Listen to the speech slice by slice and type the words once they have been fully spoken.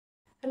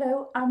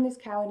Hello, I'm Liz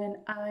Cowan and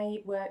I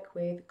work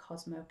with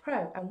Cosmo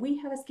Pro, and we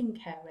have a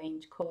skincare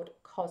range called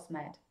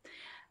COSMED,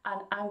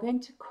 and I'm going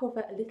to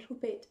cover a little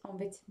bit on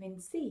vitamin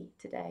C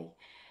today.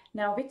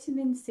 Now,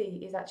 vitamin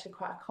C is actually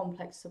quite a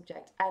complex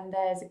subject, and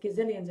there's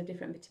gazillions of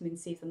different vitamin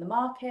Cs on the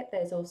market.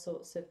 There's all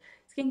sorts of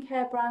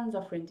skincare brands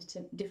offering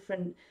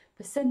different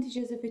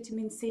percentages of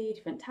vitamin C,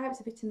 different types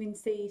of vitamin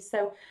C.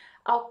 So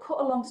I'll cut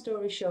a long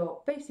story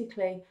short.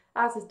 Basically,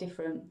 ours is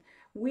different.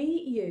 We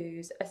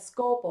use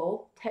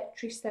Ascorbyl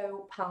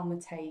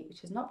Tetraisopalmitate,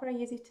 which is not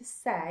very easy to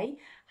say.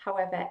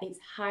 However, it's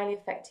highly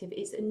effective.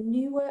 It's a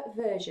newer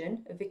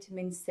version of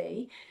vitamin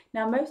C.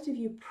 Now, most of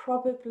you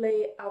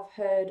probably have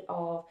heard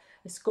of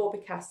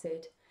ascorbic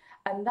acid,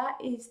 and that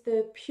is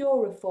the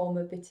purer form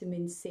of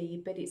vitamin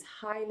C, but it's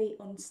highly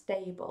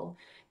unstable.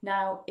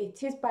 Now,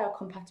 it is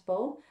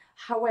biocompatible.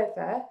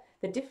 However,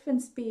 the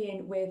difference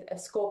being with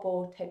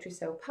Ascorbyl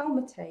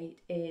Tetraisopalmitate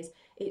is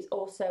it's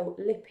also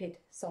lipid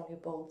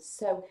soluble,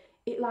 so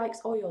it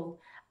likes oil,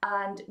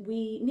 and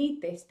we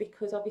need this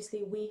because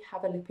obviously we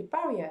have a lipid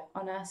barrier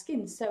on our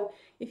skin. So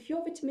if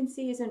your vitamin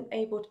C isn't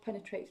able to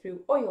penetrate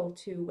through oil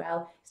too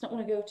well, it's not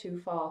going to go too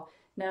far.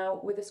 Now,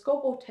 with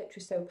Ascorbyl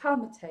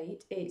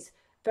Tetraisopalmitate, it's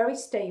very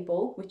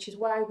stable, which is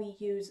why we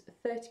use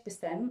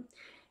 30%.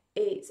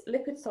 It's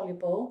lipid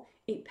soluble,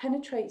 it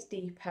penetrates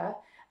deeper,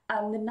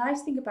 and the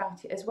nice thing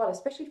about it as well,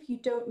 especially if you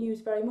don't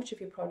use very much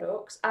of your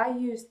products, I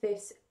use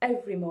this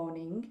every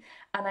morning,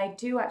 and I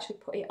do actually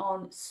put it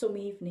on some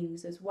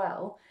evenings as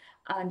well.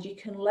 And you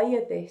can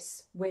layer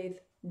this with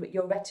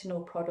your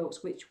retinol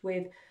products, which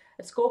with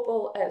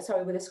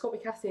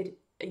ascorbic acid,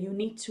 you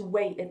need to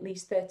wait at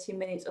least 30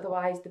 minutes,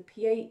 otherwise the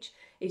pH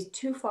is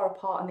too far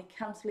apart and they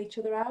cancel each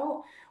other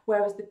out.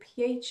 Whereas the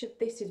pH of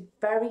this is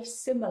very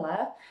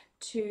similar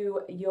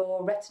to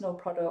your retinol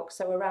products,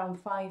 so around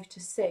 5 to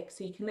 6,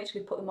 so you can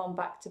literally put them on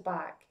back to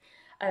back.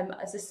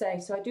 As I say,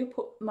 so I do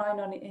put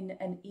mine on in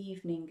an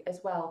evening as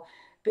well,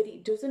 but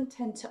it doesn't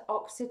tend to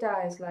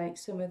oxidize like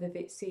some of the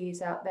Vit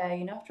Cs out there,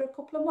 you know, after a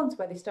couple of months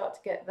where they start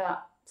to get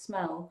that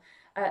smell.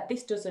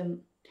 This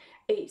doesn't.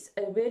 It's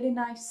a really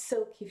nice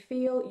silky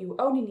feel. You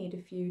only need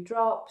a few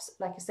drops.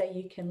 Like I say,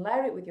 you can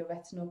layer it with your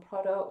retinol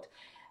product.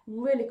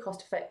 Really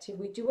cost effective.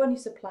 We do only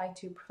supply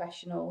to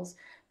professionals,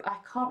 but I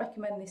can't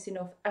recommend this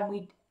enough.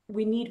 And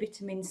we need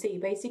vitamin C.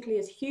 Basically,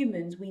 as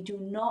humans, we do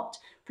not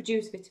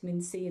produce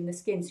vitamin C in the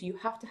skin, so you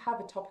have to have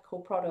a topical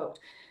product.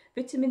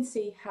 Vitamin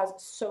C has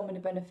so many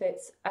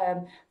benefits,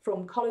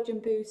 from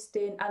collagen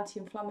boosting,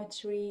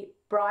 anti-inflammatory,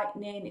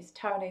 brightening, it's a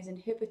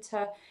tyrosine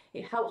inhibitor,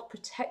 it helps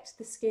protect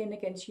the skin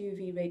against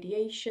UV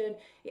radiation,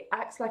 it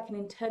acts like an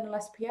internal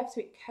SPF,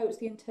 so it coats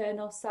the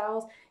internal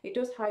cells, it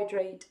does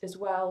hydrate as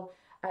well.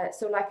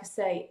 So like I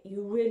say,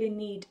 you really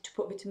need to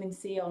put vitamin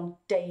C on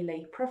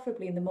daily,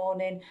 preferably in the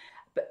morning,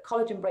 but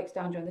collagen breaks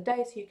down during the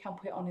day, so you can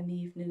put it on in the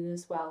evening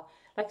as well.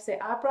 Like I say,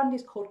 our brand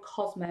is called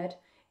COSMED.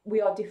 We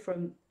are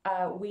different.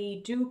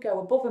 We do go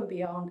above and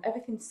beyond.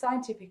 Everything's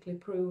scientifically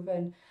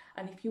proven.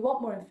 And if you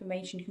want more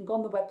information, you can go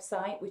on the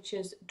website, which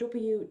is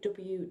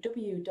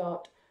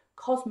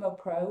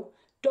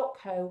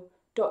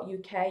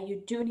www.cosmopro.co.uk.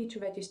 You do need to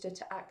register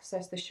to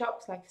access the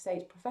shops. Like I say,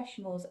 it's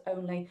professionals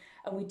only.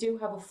 And we do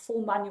have a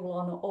full manual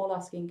on all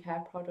our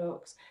skincare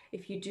products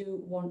if you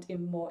do want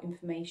more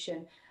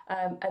information.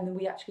 And then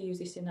we actually use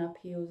this in our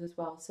peels as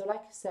well. So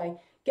like I say,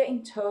 get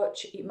in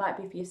touch. It might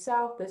be for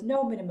yourself. There's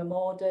no minimum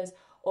orders,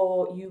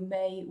 or you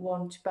may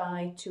want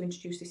to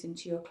introduce this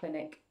into your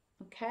clinic.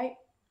 Okay.